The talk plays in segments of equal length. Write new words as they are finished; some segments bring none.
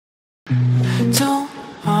Don't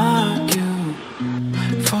argue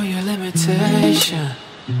for your limitation.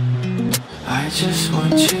 I just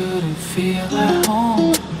want you to feel at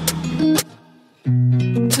home.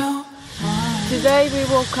 Don't mind. Today we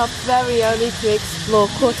woke up very early to explore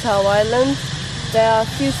Koh Tao Island. There are a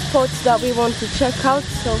few spots that we want to check out,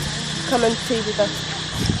 so come and see with us.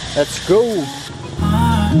 Let's go!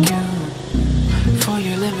 Argue for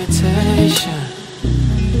your limitation.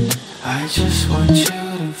 I just want you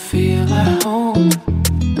to feel at home.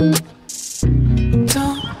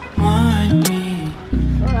 Don't mind me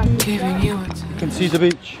giving you attention. You can see the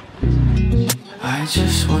beach. I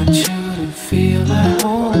just want you to feel at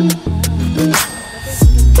home.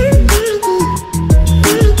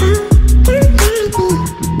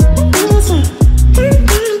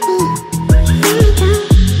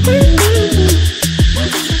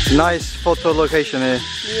 Nice photo location here.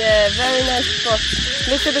 Yeah, very nice spot.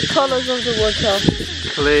 Look at the colors of the water.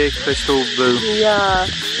 Clear, crystal blue. Yeah.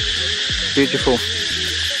 Beautiful.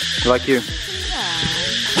 Like you.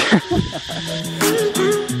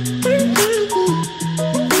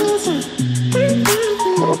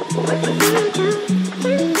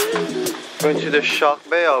 Going to the Shark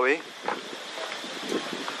Bay, are we?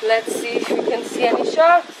 Let's see if we can see any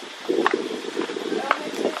sharks.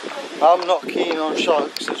 I'm not keen on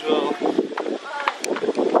sharks as well.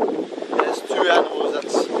 There's two animals that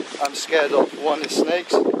I'm scared of. One is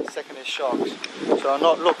snakes, the second is sharks. So I'm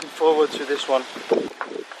not looking forward to this one.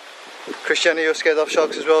 Christiana, you're scared of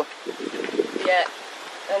sharks as well? Yeah,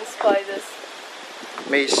 and spiders.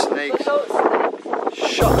 Me, snakes. But no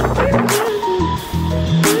snakes. Shark.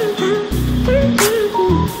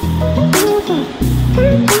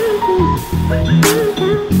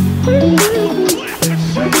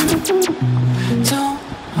 Don't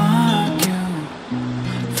argue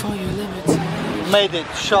for your limitation. Made it,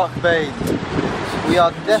 Shark Bay. We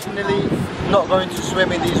are definitely not going to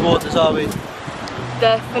swim in these waters, are we?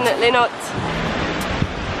 Definitely not.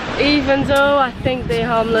 Even though I think they're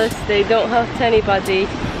harmless, they don't hurt anybody,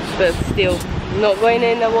 but still, not going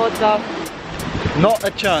in the water. Not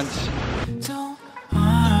a chance. Don't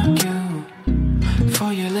argue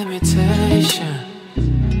for your limitation.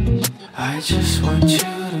 I just want you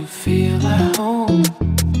to feel at home.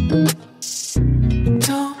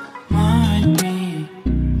 Don't mind me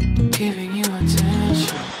giving you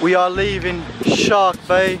attention. We are leaving Shark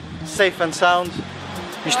Bay, safe and sound.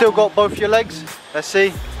 You still got both your legs? Let's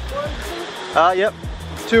see. Yep.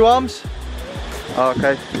 2 arms?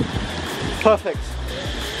 Okay. Perfect.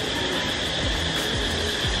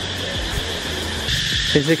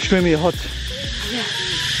 It's extremely hot. Yeah,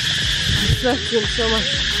 I'm sweating so much.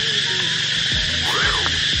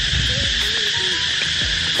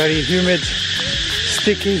 Very humid,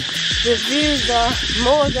 sticky. The views are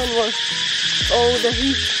more than worth all the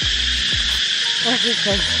heat.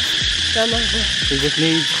 Everything. We just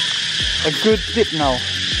need a good dip now.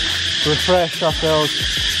 Refresh ourselves.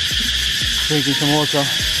 Drinking some water.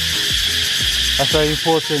 That's very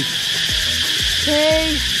important.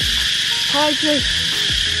 Stay hydrated.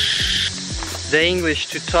 The English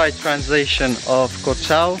to Thai translation of Koh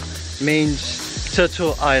Tao means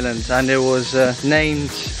Turtle Island, and it was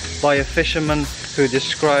named by a fisherman who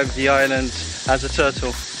described the island as a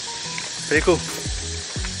turtle. Pretty cool.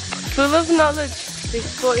 Full of knowledge,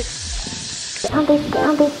 this boy. Don't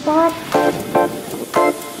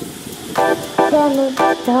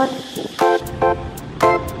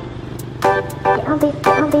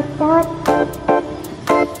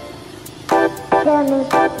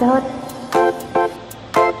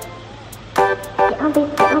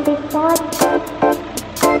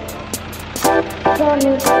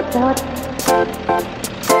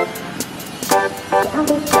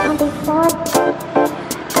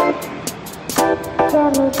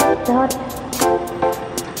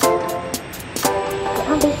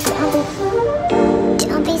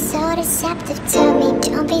be so deceptive to me.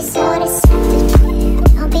 Don't be so deceptive.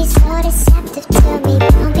 Don't be so deceptive to me.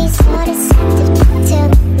 Don't be so deceptive to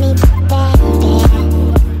me, baby.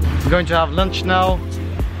 We're going to have lunch now.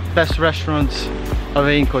 Best restaurant over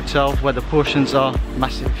in Koh Tao, where the portions are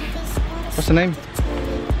massive. What's the name?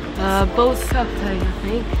 Boat cafe, I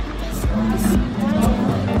think.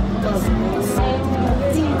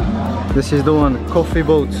 This is the one, coffee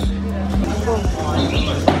boats.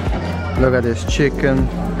 Look at this, chicken,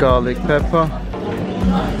 garlic, pepper.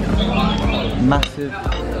 Massive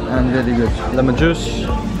and very good. Lemon juice.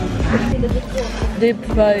 Deep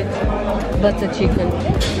fried butter chicken.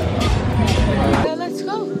 Okay, let's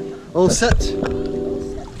go. All set.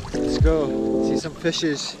 Let's go. See some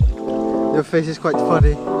fishes. Your face is quite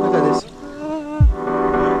funny. Look at this.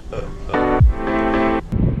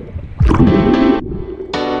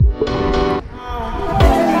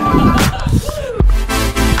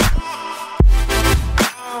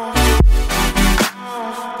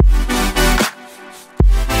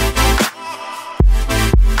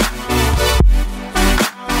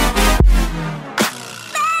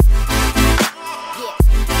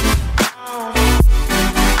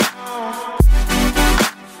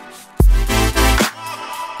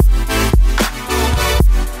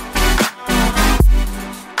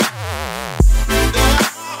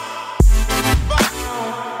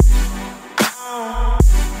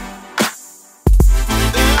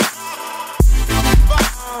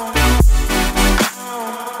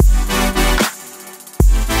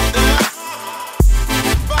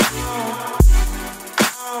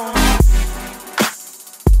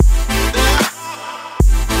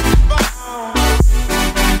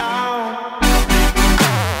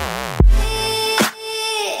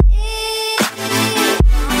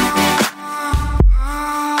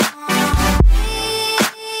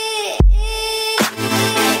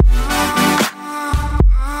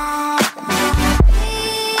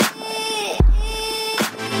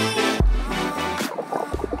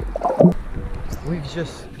 We've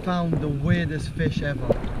just found the weirdest fish ever.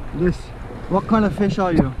 This, what kind of fish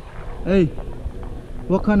are you? Hey,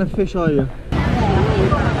 what kind of fish are you?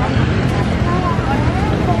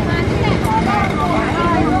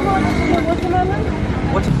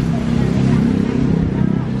 What?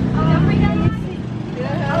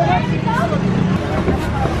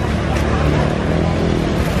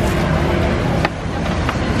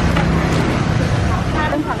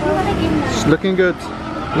 It's looking good.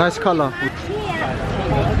 Nice color.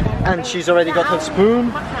 And she's already got her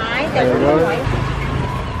spoon. There you go.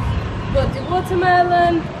 Got the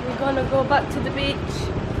watermelon. We're gonna go back to the beach,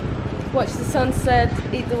 watch the sunset,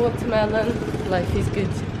 eat the watermelon. Life is good.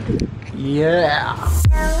 Yeah.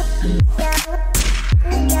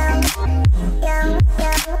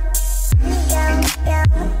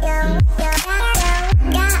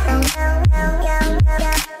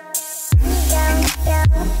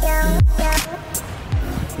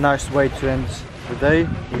 Nice way to end the day,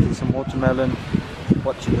 eating some watermelon,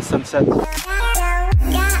 watching the sunset.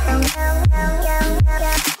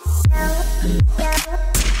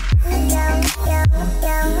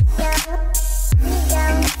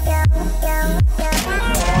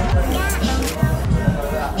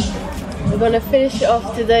 We're gonna finish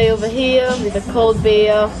off today over here with a cold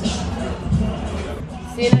beer.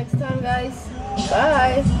 See you next time, guys.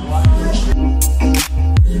 Bye.